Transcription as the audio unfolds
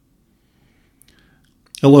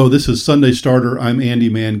Hello, this is Sunday Starter. I'm Andy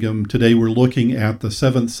Mangum. Today we're looking at the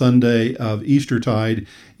seventh Sunday of Eastertide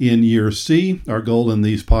in Year C. Our goal in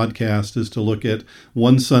these podcasts is to look at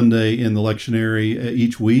one Sunday in the lectionary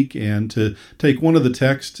each week and to take one of the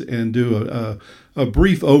texts and do a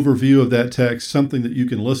brief overview of that text, something that you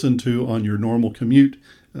can listen to on your normal commute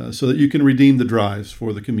so that you can redeem the drives,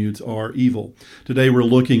 for the commutes are evil. Today we're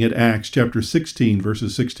looking at Acts chapter 16,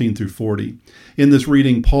 verses 16 through 40. In this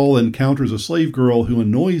reading, Paul encounters a slave girl who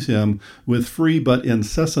annoys him with free but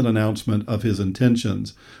incessant announcement of his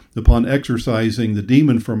intentions. Upon exorcising the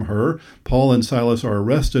demon from her, Paul and Silas are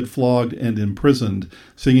arrested, flogged, and imprisoned.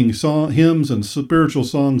 Singing hymns and spiritual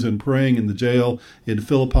songs and praying in the jail in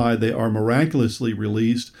Philippi, they are miraculously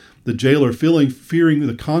released. The jailer, fearing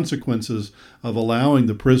the consequences of allowing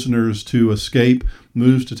the prisoners to escape,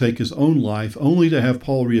 moves to take his own life, only to have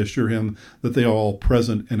Paul reassure him that they are all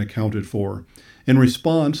present and accounted for. In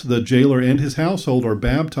response, the jailer and his household are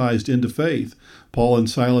baptized into faith. Paul and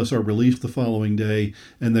Silas are released the following day,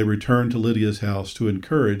 and they return to Lydia's house to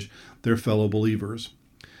encourage their fellow believers.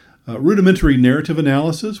 Rudimentary narrative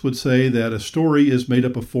analysis would say that a story is made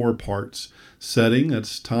up of four parts: setting,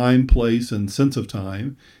 that's time, place, and sense of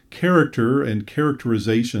time; character and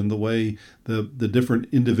characterization, the way the different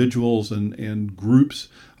individuals and groups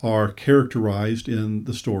are characterized in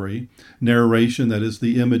the story; narration, that is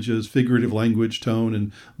the images, figurative language, tone,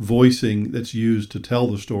 and voicing that's used to tell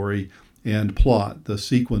the story; and plot, the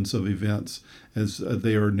sequence of events as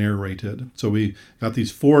they are narrated. So we got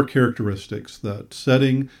these four characteristics: the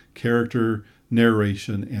setting, character,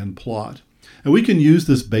 narration, and plot. And we can use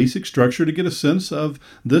this basic structure to get a sense of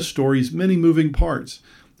this story's many moving parts.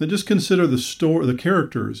 Now just consider the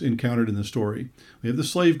characters encountered in the story. We have the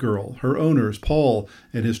slave girl, her owners, Paul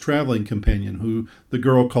and his traveling companion, who the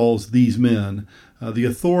girl calls these men, the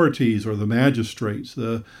authorities or the magistrates,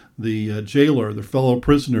 the jailer, the fellow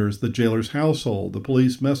prisoners, the jailer's household, the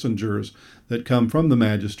police messengers that come from the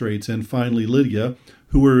magistrates, and finally Lydia,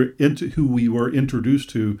 who we were introduced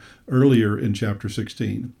to earlier in chapter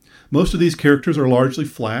 16. Most of these characters are largely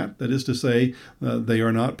flat, that is to say, they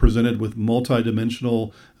are not presented with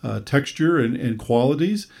multidimensional texture and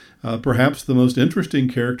qualities. Perhaps the most interesting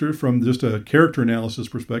character from just a character analysis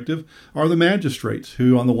perspective are the magistrates,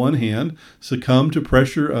 who on the one hand succumb to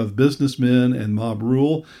pressure of businessmen and mob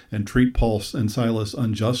rule and treat Paul and Silas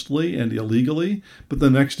unjustly and illegally, but the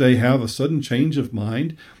next day have a sudden change of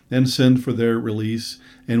mind and send for their release.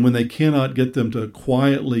 And when they cannot get them to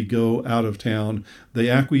quietly go out of town, they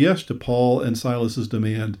acquiesce to Paul and Silas's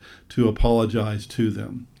demand to apologize to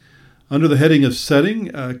them. Under the heading of setting,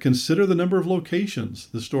 consider the number of locations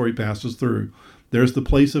the story passes through. There's the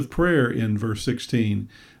place of prayer in verse 16.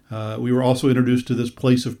 We were also introduced to this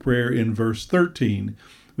place of prayer in verse 13.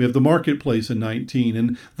 We have the marketplace in 19.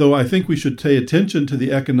 And though I think we should pay attention to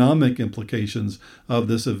the economic implications of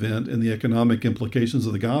this event and the economic implications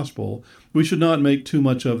of the gospel, we should not make too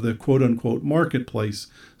much of the quote-unquote marketplace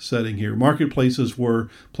setting here. Marketplaces were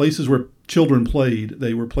places where children played.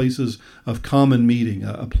 They were places of common meeting,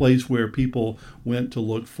 a place where people went to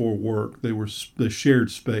look for work. They were the shared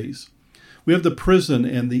space. We have the prison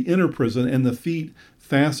and the inner prison and the feet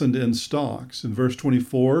fastened in stocks. In verse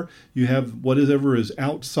 24, you have whatever is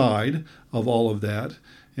outside of all of that.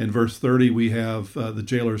 In verse 30, we have the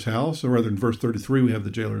jailer's house, or rather in verse 33, we have the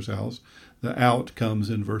jailer's house. The out comes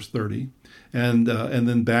in verse 30. And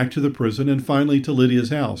then back to the prison, and finally to Lydia's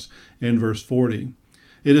house in verse 40.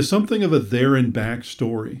 It is something of a there and back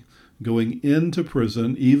story, going into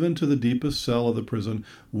prison, even to the deepest cell of the prison,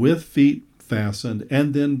 with feet fastened,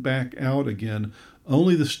 and then back out again.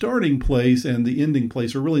 Only the starting place and the ending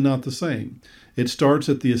place are really not the same. It starts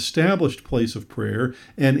at the established place of prayer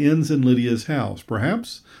and ends in Lydia's house.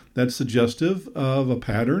 Perhaps that's suggestive of a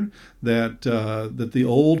pattern that the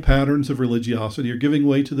old patterns of religiosity are giving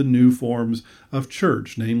way to the new forms of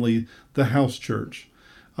church, namely the house church.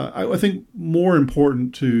 I think more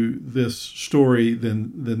important to this story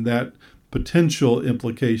than that potential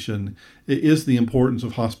implication is the importance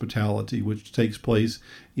of hospitality, which takes place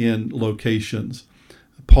in locations.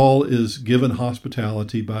 Paul is given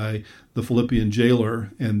hospitality by the Philippian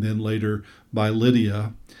jailer and then later by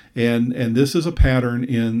Lydia. And this is a pattern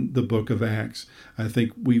in the book of Acts. I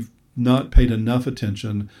think we've not paid enough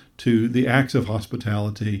attention to the acts of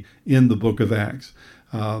hospitality in the book of Acts.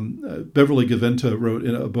 Beverly Gaventa wrote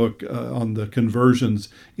in a book on the conversions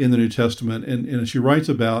in the New Testament, and she writes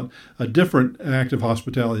about a different act of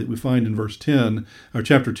hospitality that we find in verse 10, or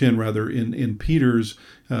chapter 10 rather, in Peter's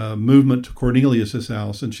movement to Cornelius'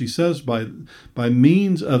 house. And she says, by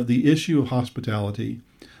means of the issue of hospitality,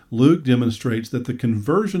 Luke demonstrates that the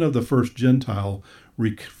conversion of the first Gentile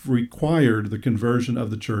required the conversion of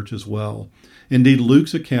the church as well. Indeed, in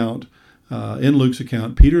Luke's account,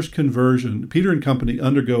 Peter's conversion, Peter and company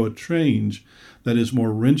undergo a change that is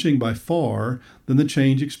more wrenching by far than the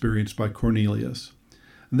change experienced by Cornelius.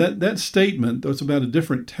 That statement, though it's about a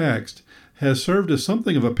different text, has served as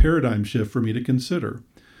something of a paradigm shift for me to consider.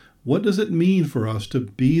 What does it mean for us to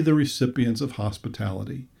be the recipients of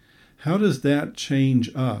hospitality? How does that change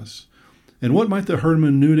us? And what might the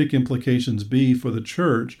hermeneutic implications be for the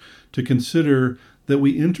church to consider that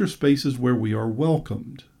we enter spaces where we are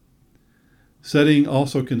welcomed? Setting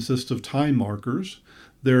also consists of time markers.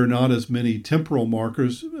 There are not as many temporal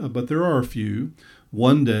markers, but there are a few.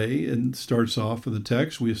 One day, and starts off with the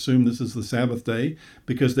text, we assume this is the Sabbath day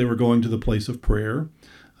because they were going to the place of prayer.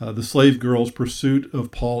 The slave girl's pursuit of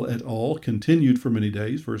Paul et al. Continued for many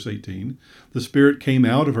days, verse 18. The Spirit came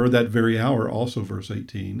out of her that very hour, also verse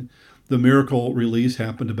 18. The miracle release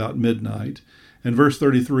happened about midnight. And verse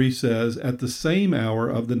 33 says, at the same hour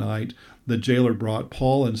of the night, the jailer brought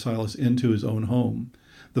Paul and Silas into his own home.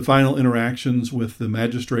 The final interactions with the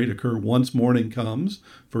magistrate occur once morning comes,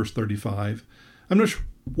 verse 35. I'm not sure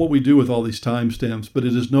what we do with all these timestamps, but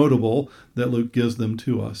it is notable that Luke gives them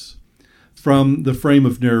to us. From the frame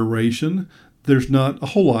of narration, there's not a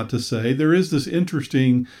whole lot to say. There is this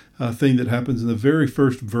interesting thing that happens in the very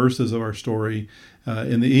first verses of our story.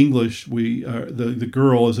 In the English, the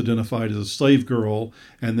girl is identified as a slave girl,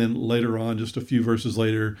 and then later on, just a few verses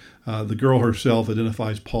later, the girl herself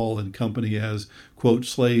identifies Paul and company as, quote,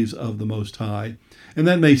 slaves of the Most High. And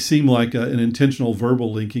that may seem like an intentional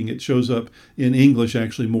verbal linking. It shows up in English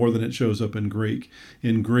actually more than it shows up in Greek.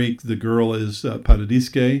 In Greek, the girl is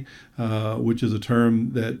paradiske, which is a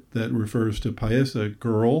term that refers to pais, a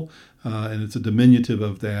girl, and it's a diminutive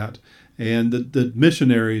of that. And the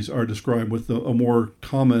missionaries are described with a more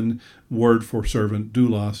common word for servant,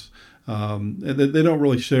 doulos. And they don't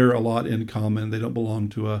really share a lot in common. They don't belong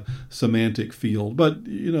to a semantic field. But,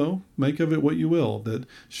 make of it what you will, that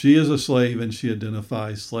she is a slave and she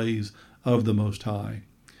identifies slaves of the Most High.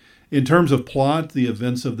 In terms of plot, the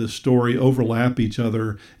events of this story overlap each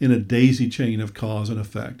other in a daisy chain of cause and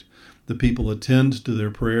effect. The people attend to their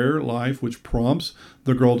prayer life, which prompts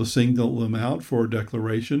the girl to single them out for a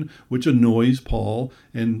declaration, which annoys Paul,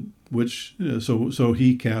 and which so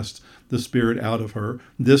he casts the spirit out of her.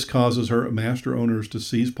 This causes her master owners to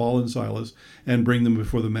seize Paul and Silas and bring them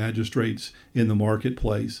before the magistrates in the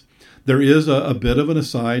marketplace. There is a bit of an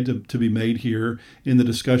aside to be made here in the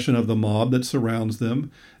discussion of the mob that surrounds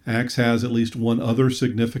them. Acts has at least one other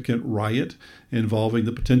significant riot involving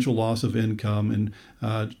the potential loss of income.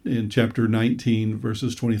 In chapter 19,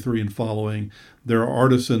 verses 23 and following, there are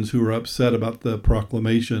artisans who are upset about the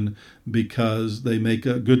proclamation because they make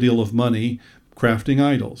a good deal of money crafting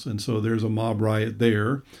idols. And so there's a mob riot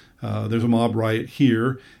there. There's a mob riot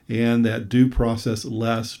here, and that due process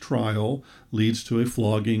less trial leads to a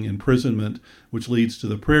flogging, imprisonment, which leads to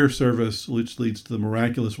the prayer service, which leads to the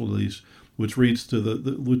miraculous release, which leads to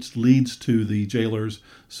the jailer's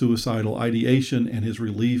suicidal ideation and his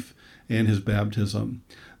relief and his baptism.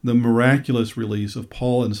 The miraculous release of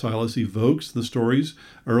Paul and Silas evokes the stories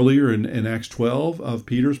earlier in Acts 12 of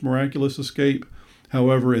Peter's miraculous escape.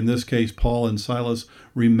 However, in this case, Paul and Silas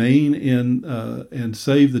remain in and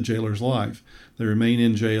save the jailer's life. They remain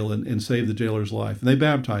in jail and save the jailer's life, and they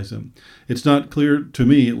baptize him. It's not clear, to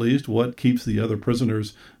me at least, what keeps the other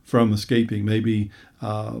prisoners from escaping. Maybe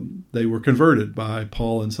they were converted by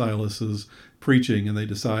Paul and Silas's preaching, and they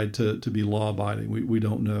decide to be law-abiding. We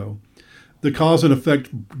don't know. The cause and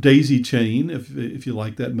effect daisy chain, if you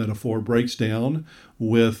like that metaphor, breaks down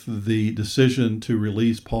with the decision to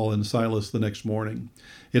release Paul and Silas the next morning.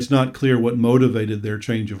 It's not clear what motivated their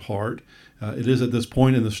change of heart. It is at this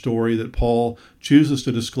point in the story that Paul chooses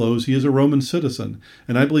to disclose he is a Roman citizen.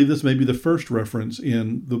 And I believe this may be the first reference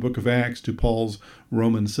in the book of Acts to Paul's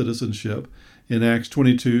Roman citizenship. In Acts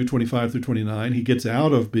 22, 25 through 29, he gets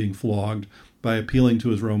out of being flogged by appealing to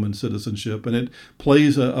his Roman citizenship, and it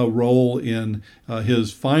plays a role in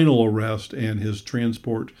his final arrest and his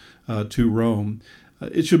transport to Rome.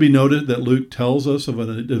 It should be noted that Luke tells us of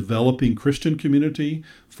a developing Christian community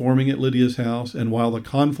forming at Lydia's house, and while the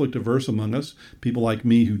conflict averse among us, people like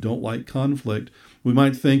me who don't like conflict, we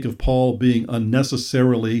might think of Paul being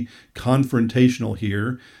unnecessarily confrontational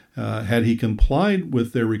here. Had he complied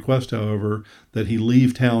with their request, however, that he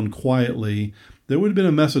leave town quietly, there would have been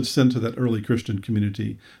a message sent to that early Christian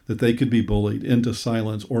community that they could be bullied into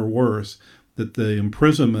silence, or worse, that the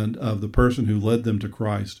imprisonment of the person who led them to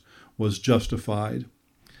Christ was justified.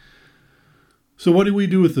 So what do we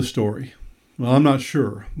do with the story? Well, I'm not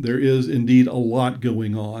sure. There is indeed a lot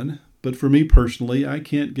going on, but for me personally, I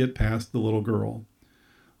can't get past the little girl.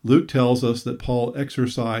 Luke tells us that Paul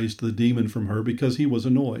exorcised the demon from her because he was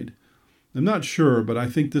annoyed. I'm not sure, but I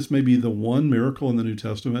think this may be the one miracle in the New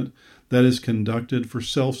Testament that is conducted for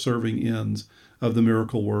self-serving ends of the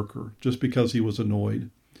miracle worker, just because he was annoyed.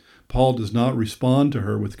 Paul does not respond to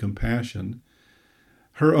her with compassion.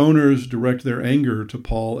 Her owners direct their anger to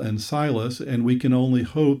Paul and Silas, and we can only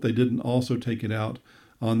hope they didn't also take it out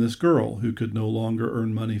on this girl who could no longer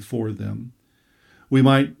earn money for them. We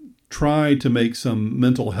might try to make some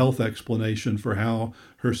mental health explanation for how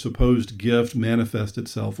her supposed gift manifests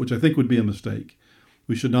itself, which I think would be a mistake.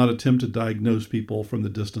 We should not attempt to diagnose people from the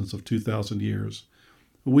distance of 2,000 years.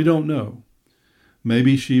 We don't know.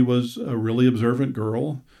 Maybe she was a really observant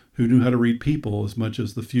girl who knew how to read people as much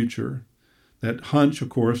as the future. That hunch, of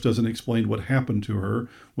course, doesn't explain what happened to her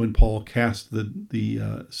when Paul cast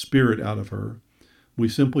the spirit out of her. We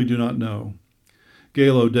simply do not know.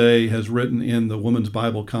 Gail O'Day has written in the Woman's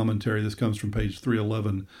Bible Commentary, this comes from page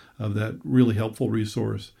 311 of that really helpful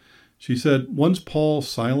resource. She said, once Paul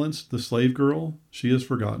silenced the slave girl, she is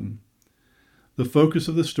forgotten. The focus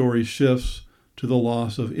of the story shifts to the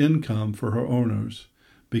loss of income for her owners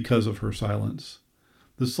because of her silence.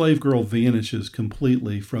 The slave girl vanishes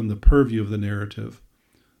completely from the purview of the narrative.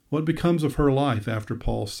 What becomes of her life after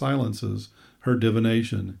Paul silences her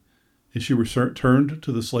divination? Is she returned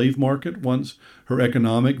to the slave market once her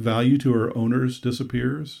economic value to her owners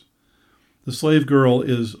disappears? The slave girl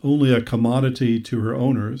is only a commodity to her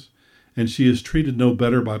owners, and she is treated no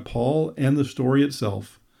better by Paul and the story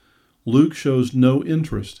itself. Luke shows no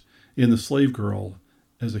interest in the slave girl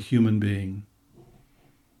as a human being.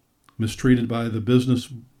 Mistreated by the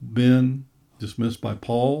businessmen, dismissed by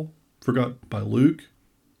Paul, forgot by Luke.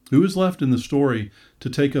 Who is left in the story to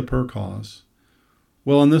take up her cause?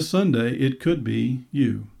 Well, on this Sunday, it could be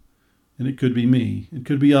you, and it could be me. It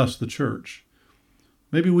could be us, the church.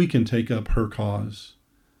 Maybe we can take up her cause.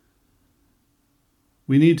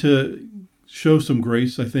 We need to show some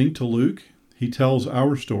grace, I think, to Luke. He tells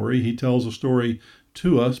our story. He tells a story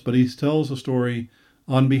to us, but he tells a story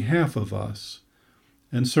on behalf of us.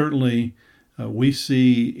 And certainly, we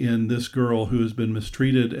see in this girl who has been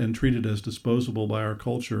mistreated and treated as disposable by our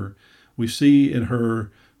culture, we see in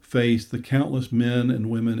her face the countless men and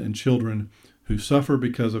women and children who suffer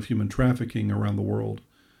because of human trafficking around the world,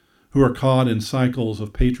 who are caught in cycles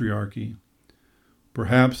of patriarchy.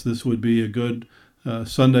 Perhaps this would be a good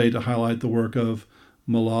Sunday to highlight the work of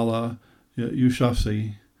Malala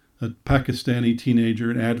Yousafzai, a Pakistani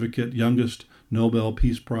teenager and advocate, youngest Nobel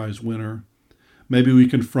Peace Prize winner. Maybe we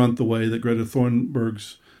confront the way that Greta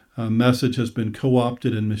Thunberg's message has been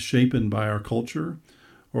co-opted and misshapen by our culture,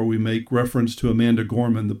 or we make reference to Amanda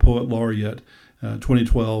Gorman, the poet laureate,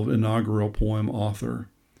 2012 inaugural poem author.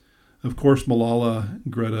 Of course, Malala,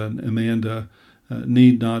 Greta, and Amanda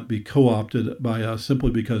need not be co-opted by us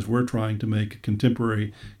simply because we're trying to make a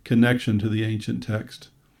contemporary connection to the ancient text.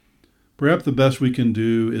 Perhaps the best we can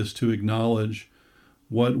do is to acknowledge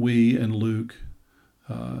what we and Luke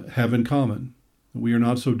have in common. We are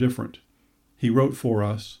not so different. He wrote for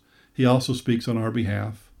us. He also speaks on our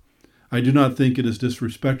behalf. I do not think it is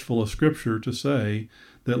disrespectful of Scripture to say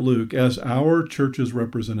that Luke, as our church's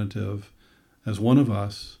representative, as one of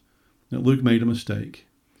us, that Luke made a mistake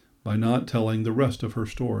by not telling the rest of her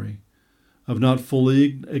story, of not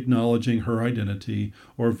fully acknowledging her identity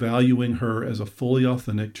or valuing her as a fully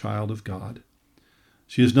authentic child of God.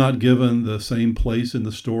 She is not given the same place in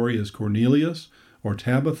the story as Cornelius or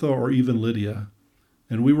Tabitha or even Lydia,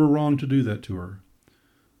 and we were wrong to do that to her.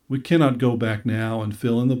 We cannot go back now and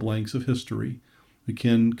fill in the blanks of history. We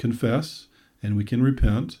can confess and we can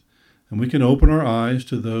repent, and we can open our eyes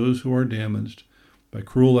to those who are damaged by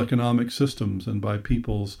cruel economic systems and by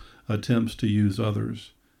people's attempts to use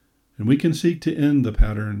others. And we can seek to end the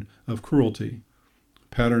pattern of cruelty,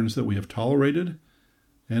 patterns that we have tolerated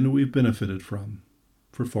and we've benefited from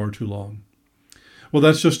for far too long. Well,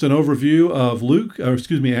 that's just an overview of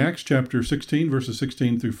Acts chapter 16, verses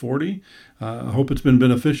 16 through 40. I hope it's been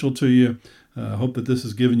beneficial to you. I hope that this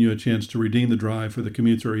has given you a chance to redeem the drive for the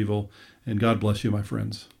commutes are evil. And God bless you, my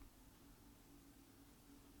friends.